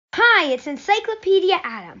Hi, it's Encyclopedia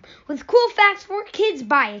Adam with cool facts for kids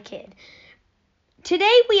by a kid.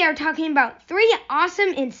 Today we are talking about 3 awesome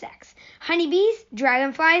insects: honeybees,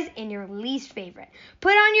 dragonflies, and your least favorite.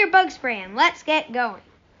 Put on your bug spray and let's get going.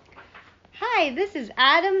 Hi, this is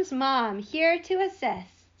Adam's mom, here to assist.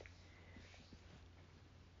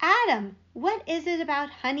 Adam, what is it about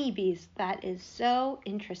honeybees that is so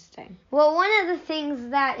interesting? Well, one of the things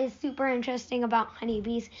that is super interesting about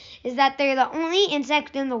honeybees is that they're the only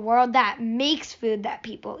insect in the world that makes food that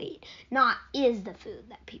people eat, not is the food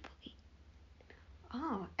that people eat.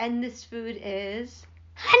 Oh, and this food is?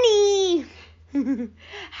 Honey!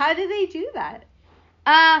 How do they do that?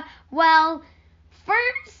 Well,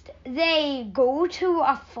 first they go to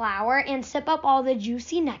a flower and sip up all the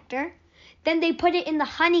juicy nectar. Then they put it in the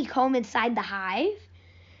honeycomb inside the hive.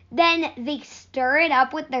 Then they stir it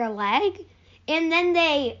up with their leg. And then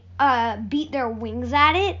they beat their wings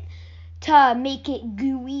at it to make it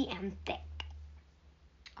gooey and thick.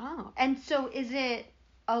 Oh, and so is it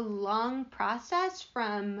a long process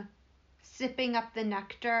from sipping up the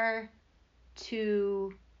nectar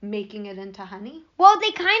to making it into honey? Well, they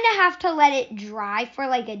kind of have to let it dry for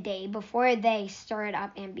like a day before they stir it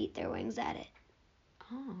up and beat their wings at it.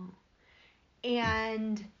 Oh.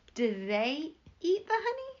 And do they eat the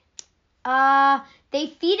honey? They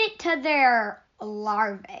feed it to their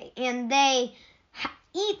larvae, and they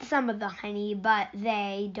eat some of the honey, but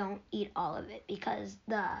they don't eat all of it because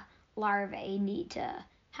the larvae need to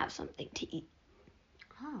have something to eat.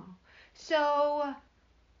 Oh, so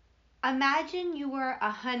imagine you were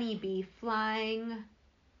a honeybee flying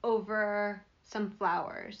over some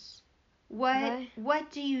flowers.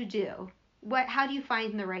 What do you do? How do you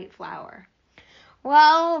find the right flower?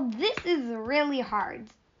 Well, this is really hard.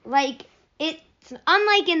 It's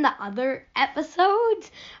unlike in the other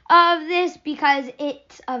episodes of this because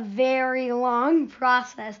it's a very long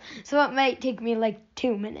process. So it might take me like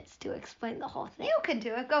 2 minutes to explain the whole thing. You can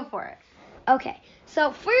do it. Go for it. Okay.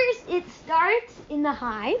 So first it starts in the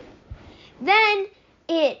hive. Then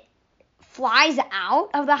it flies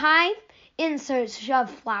out of the hive in search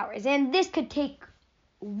of flowers. And this could take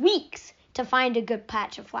weeks to find a good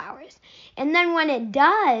patch of flowers. And then when it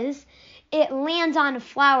does, it lands on a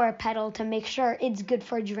flower petal to make sure it's good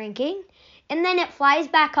for drinking. And then it flies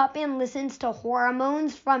back up and listens to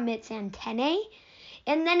hormones from its antennae.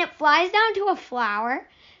 And then it flies down to a flower,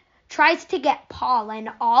 tries to get pollen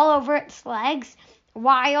all over its legs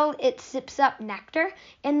while it sips up nectar.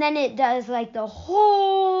 And then it does like the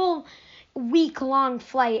whole week-long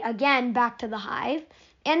flight again back to the hive.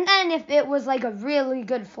 And then if it was like a really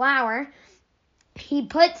good flower, he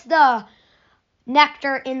puts the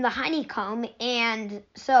nectar in the honeycomb, and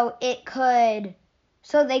so they could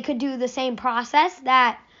do the same process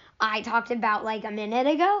that I talked about like a minute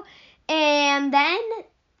ago. And then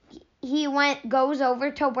he goes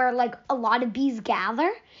over to where like a lot of bees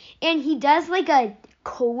gather, and he does like a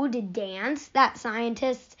code dance that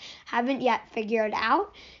scientists haven't yet figured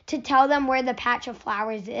out to tell them where the patch of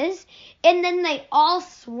flowers is. And then they all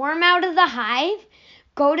swarm out of the hive,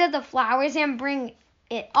 go to the flowers, and bring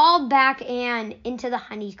it all back and into the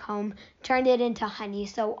honeycomb, turn it into honey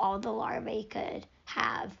so all the larvae could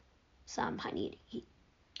have some honey to eat.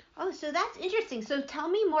 Oh, so that's interesting. So tell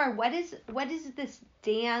me more. What is this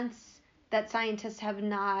dance that scientists have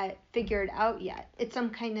not figured out yet? It's some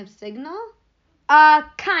kind of signal?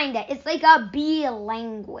 Kinda. It's like a bee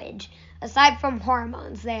language. Aside from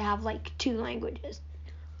hormones, they have like 2 languages: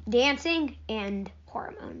 dancing and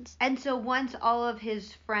hormones. And so once all of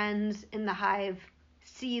his friends in the hive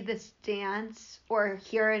see this dance or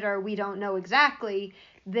hear it, or we don't know exactly,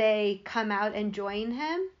 they come out and join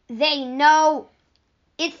him? They know.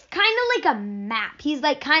 It's kind of like a map. He's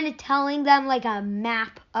like kind of telling them like a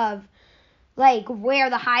map of like where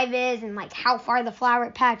the hive is and like how far the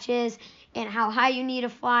flower patch is and how high you need to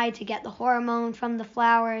fly to get the hormone from the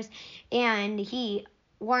flowers. And he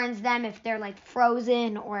warns them if they're like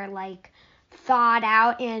frozen or like thawed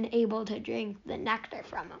out and able to drink the nectar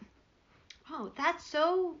from them. Oh, that's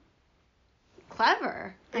so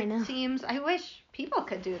clever. I know. It seems, I wish people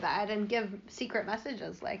could do that and give secret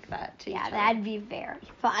messages like that to each other. Yeah, that'd be very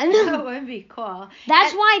fun. That would be cool.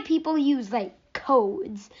 That's why people use like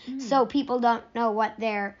codes, so people don't know what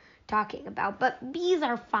they're talking about. But bees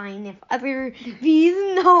are fine if other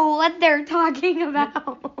bees know what they're talking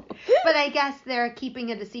about. But I guess they're keeping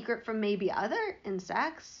it a secret from maybe other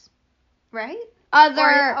insects, right?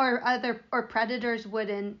 Or predators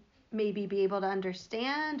wouldn't maybe be able to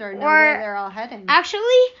understand or know where they're all heading. Actually,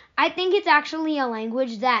 I think it's actually a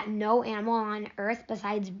language that no animal on Earth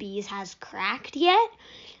besides bees has cracked yet.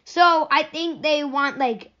 So I think they want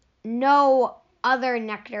like no other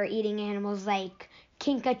nectar-eating animals like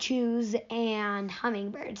kinkajous and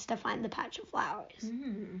hummingbirds to find the patch of flowers.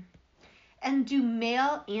 Mm. And do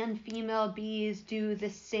male and female bees do the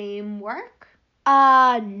same work?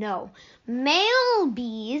 No. Male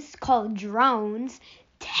bees, called drones,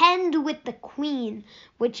 tend with the queen,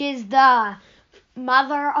 which is the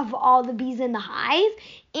mother of all the bees in the hive,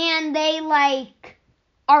 and they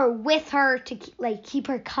are with her to keep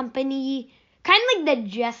her company, kind of like the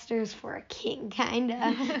jesters for a king, kind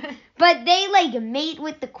of. But they mate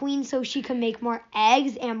with the queen so she can make more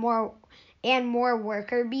eggs and more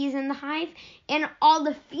worker bees in the hive. And all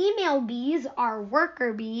the female bees are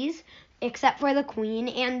worker bees except for the queen,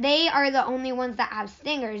 and they are the only ones that have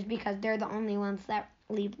stingers because they're the only ones that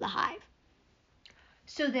leave the hive.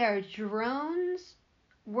 So there are drones,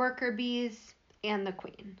 worker bees, and the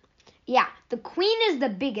queen. Yeah, the queen is the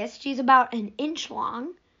biggest. She's about an inch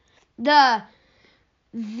long. The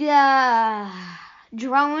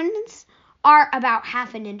drones are about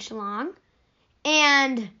half an inch long,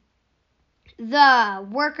 and the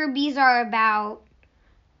worker bees are about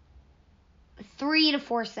 3 to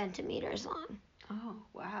 4 centimeters long. Oh,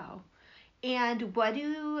 wow. And what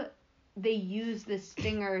do they use the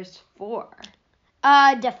stingers for?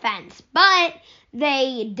 Defense, but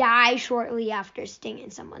they die shortly after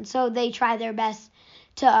stinging someone, so they try their best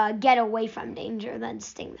to get away from danger than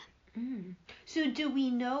sting them. So do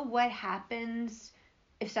we know what happens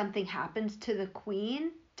if something happens to the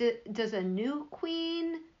queen? Does a new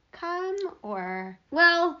queen come, or?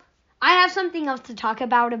 Well, I have something else to talk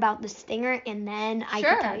about the stinger, and then I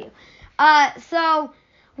can tell you. So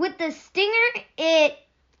with the stinger, it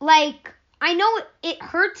I know it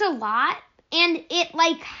hurts a lot, and it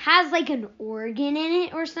has an organ in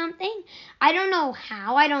it or something. I don't know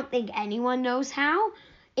how. I don't think anyone knows how.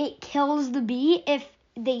 It kills the bee if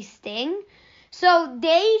they sting. So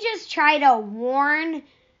they just try to warn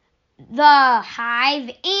the hive,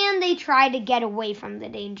 and they try to get away from the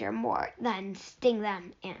danger more than sting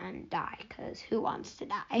them and die, because who wants to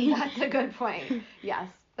die? That's a good point. Yes,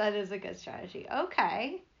 that is a good strategy.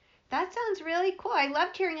 Okay. That sounds really cool. I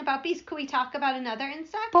loved hearing about bees. Could we talk about another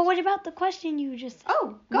insect? But what about the question you just said?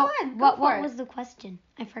 Oh, go on. What was the question?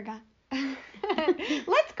 I forgot.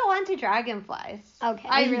 Let's go on to dragonflies. Okay.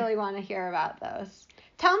 I really want to hear about those.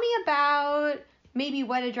 Tell me about maybe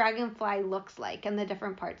what a dragonfly looks like and the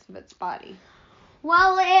different parts of its body.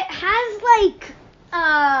 Well, it has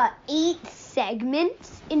 8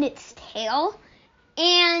 segments in its tail,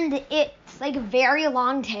 and it's a very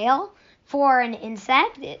long tail for an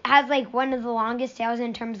insect. It has one of the longest tails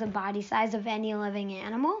in terms of body size of any living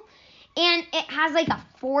animal, and it has a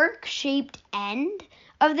fork-shaped end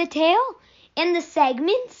of the tail, and the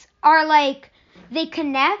segments are they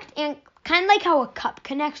connect, and kind of like how a cup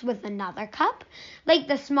connects with another cup.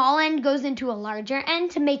 The small end goes into a larger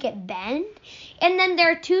end to make it bend. And then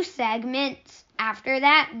there are 2 segments after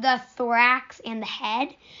that, the thorax and the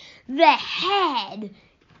head. The head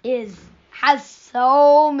has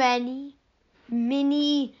so many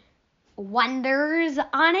mini wonders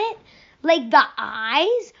on it. The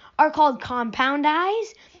eyes are called compound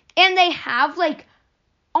eyes, and they have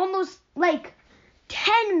almost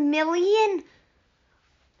 10 million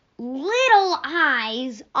little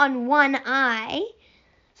eyes on one eye.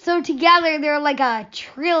 So together they're a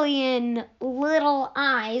trillion little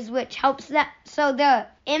eyes, which helps that so the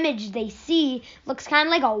image they see looks kind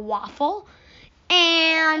of like a waffle.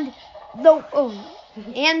 And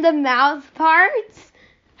the mouth parts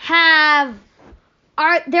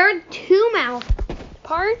there are 2 mouth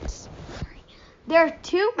parts. There are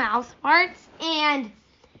 2 mouth parts, and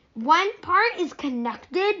one part is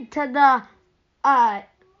connected to the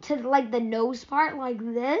the nose part like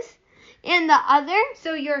this, and the other.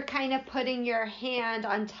 So you're kind of putting your hand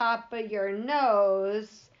on top of your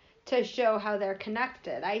nose to show how they're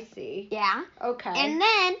connected. I see. Yeah. Okay. And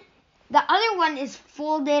then the other one is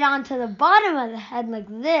folded onto the bottom of the head like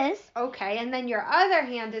this. Okay, and then your other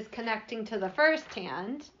hand is connecting to the first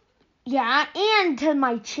hand. Yeah, and to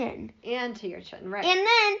my chin. And to your chin, right. And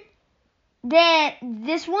then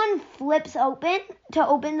this one flips open to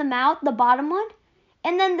open the mouth, the bottom one.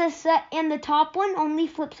 And then the top one only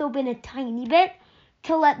flips open a tiny bit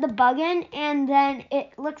to let the bug in, and then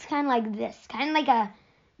it looks kind of like this, kind of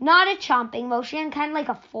not a chomping motion, kind of like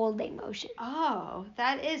a folding motion. Oh,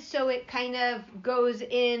 that is, so it kind of goes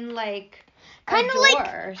in kind of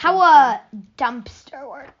like how a dumpster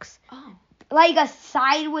works. Oh. Like a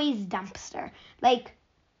sideways dumpster.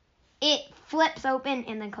 It flips open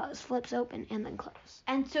and then close, flips open and then close.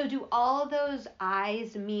 And so do all those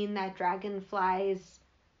eyes mean that dragonflies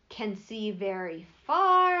can see very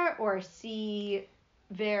far or see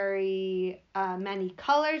very many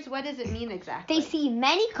colors? What does it mean exactly? They see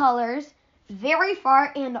many colors very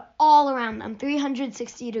far and all around them,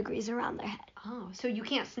 360 degrees around their head. Oh, so you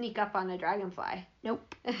can't sneak up on a dragonfly.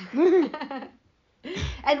 Nope. And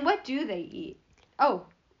what do they eat? Oh,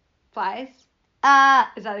 flies?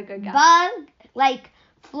 Is that a good guess? Like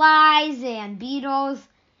flies and beetles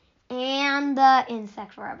and the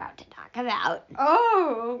insect we're about to talk about.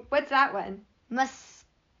 Oh, what's that one?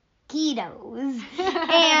 Mosquitoes.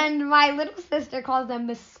 And my little sister calls them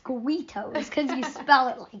mosquitoes because you spell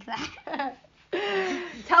it like that.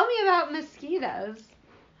 Tell me about mosquitoes.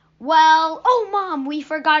 Well, oh, Mom, we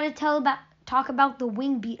forgot to talk about the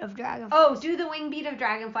wing beat of dragonflies. Oh, do the wing beat of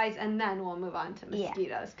dragonflies, and then we'll move on to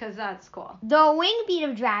mosquitoes, because that's cool. The wing beat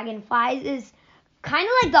of dragonflies is kind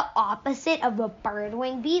of like the opposite of a bird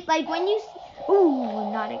wing beat. Like when you...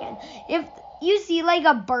 Ooh, not again. If you see like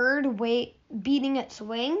a bird beating its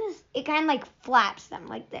wings, it kind of like flaps them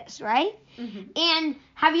like this, right? Mm-hmm. And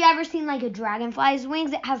have you ever seen like a dragonfly's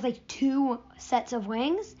wings? It has like 2 sets of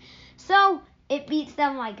wings. So it beats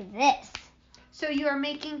them like this. So you're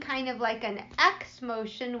making kind of like an X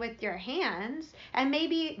motion with your hands, and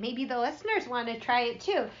maybe the listeners want to try it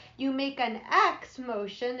too. You make an X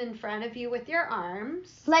motion in front of you with your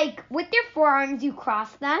arms. Like with your forearms, you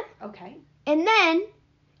cross them. Okay. And then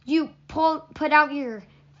you put out your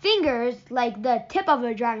fingers like the tip of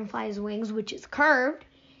a dragonfly's wings, which is curved.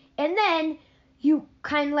 And then you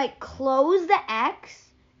kind of like close the X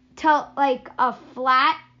to like a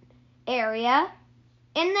flat area.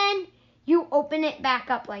 And then you open it back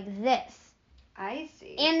up like this. I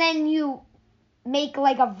see. And then you make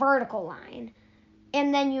like a vertical line.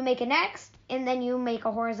 And then you make an X, and then you make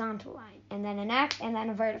a horizontal line. And then an X, and then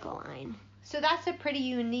a vertical line. So that's a pretty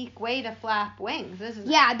unique way to flap wings, isn't it?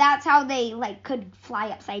 Yeah, that's how they like could fly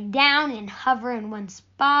upside down and hover in one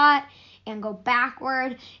spot and go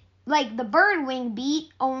backward. Like the bird wing beat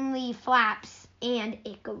only flaps and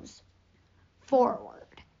it goes forward.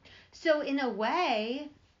 So in a way,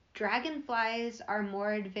 dragonflies are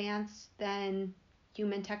more advanced than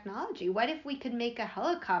human technology. What if we could make a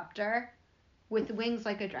helicopter with wings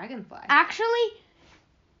like a dragonfly? Actually,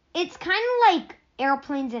 it's kind of like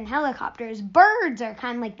airplanes and helicopters. Birds are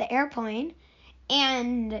kind of like the airplane,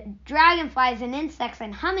 and dragonflies and insects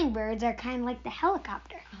and hummingbirds are kind of like the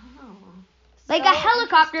helicopter. Oh. Like a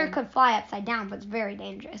helicopter could fly upside down, but it's very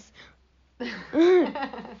dangerous.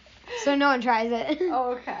 So no one tries it.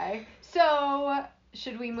 Okay. So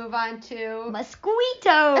should we move on to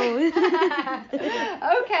mosquitoes?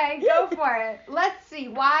 Okay, go for it. Let's see.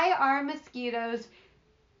 Why are mosquitoes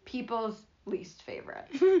people's least favorite?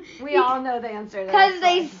 We all know the answer to that. Because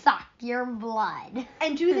they suck your blood.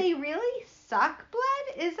 And do they really suck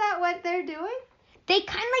blood? Is that what they're doing? They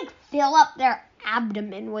kind of like fill up their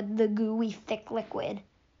abdomen with the gooey, thick liquid.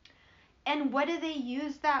 And what do they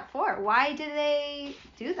use that for? Why do they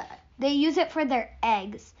do that? They use it for their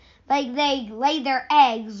eggs. Like they lay their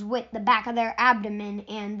eggs with the back of their abdomen,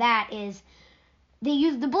 and that is, they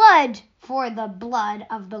use the blood for the blood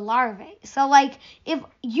of the larvae. So like if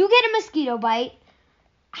you get a mosquito bite,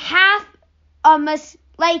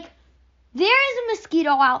 there is a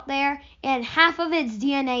mosquito out there, and half of its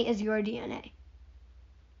DNA is your DNA.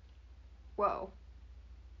 Whoa.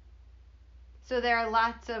 So there are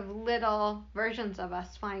lots of little versions of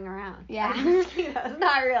us flying around. Yeah. Mosquitoes.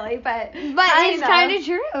 Not really, but it's kind of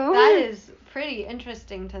true. That is pretty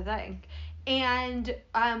interesting to think. And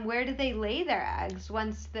where do they lay their eggs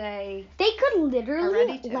once they could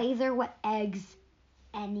literally lay their eggs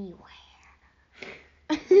anywhere.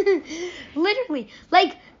 Literally.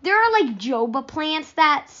 Like there are like joba plants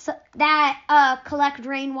that collect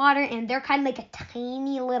rainwater, and they're kind of like a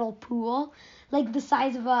tiny little pool, like the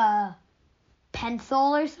size of a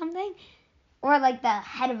pencil or something, or like the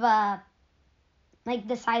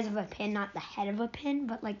size of a pin, not the head of a pin,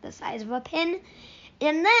 but like the size of a pin.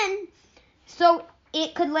 And then so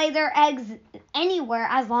it could lay their eggs anywhere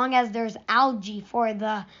as long as there's algae for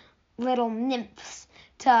the little nymphs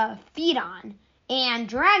to feed on. And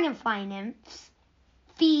dragonfly nymphs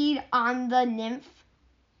feed on the nymph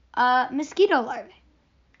mosquito larvae.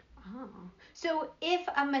 Oh. So if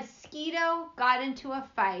a mosquito got into a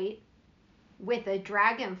fight with a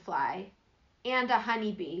dragonfly and a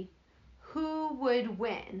honeybee, who would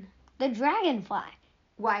win? The dragonfly.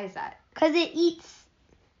 Why is that? Because it eats,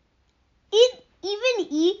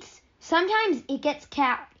 sometimes it gets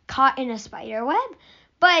caught in a spider web,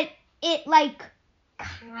 but it like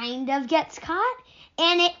kind of gets caught,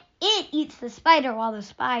 and it eats the spider while the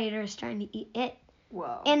spider is trying to eat it.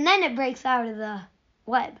 Whoa. And then it breaks out of the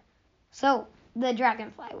web. So the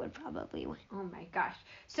dragonfly would probably win. Oh my gosh.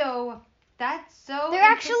 So That's so There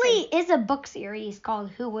actually is a book series called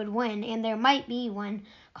Who Would Win, and there might be one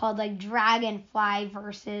called like Dragonfly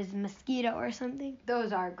versus Mosquito or something.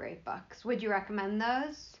 Those are great books. Would you recommend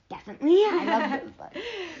those? Definitely. I love those books.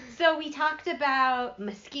 So we talked about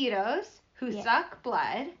mosquitoes who suck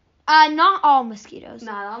blood. Not all mosquitoes.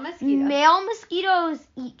 Not all mosquitoes. Male mosquitoes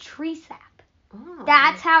eat tree sap. Oh.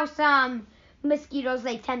 That's how some mosquitoes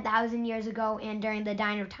like 10,000 years ago and during the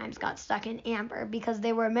dino times got stuck in amber, because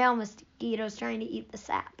they were male mosquitoes trying to eat the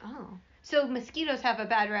sap. Oh. So mosquitoes have a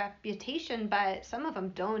bad reputation, but some of them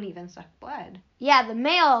don't even suck blood. Yeah, the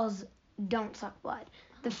males don't suck blood.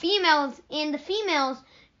 The females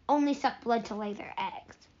only suck blood to lay their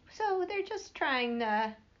eggs. So they're just trying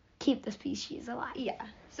to keep the species alive. Yeah.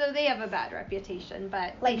 So they have a bad reputation,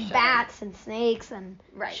 but like bats and snakes and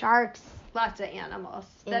sharks. Lots of animals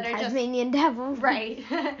that are Tasmanian devils. Right.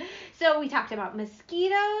 So we talked about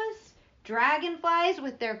mosquitoes, dragonflies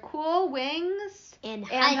with their cool wings, and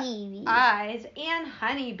honeybees. Eyes, and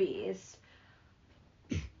honeybees.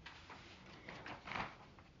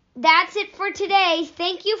 That's it for today.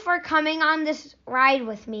 Thank you for coming on this ride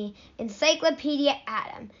with me, Encyclopedia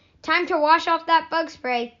Adam. Time to wash off that bug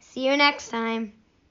spray. See you next time.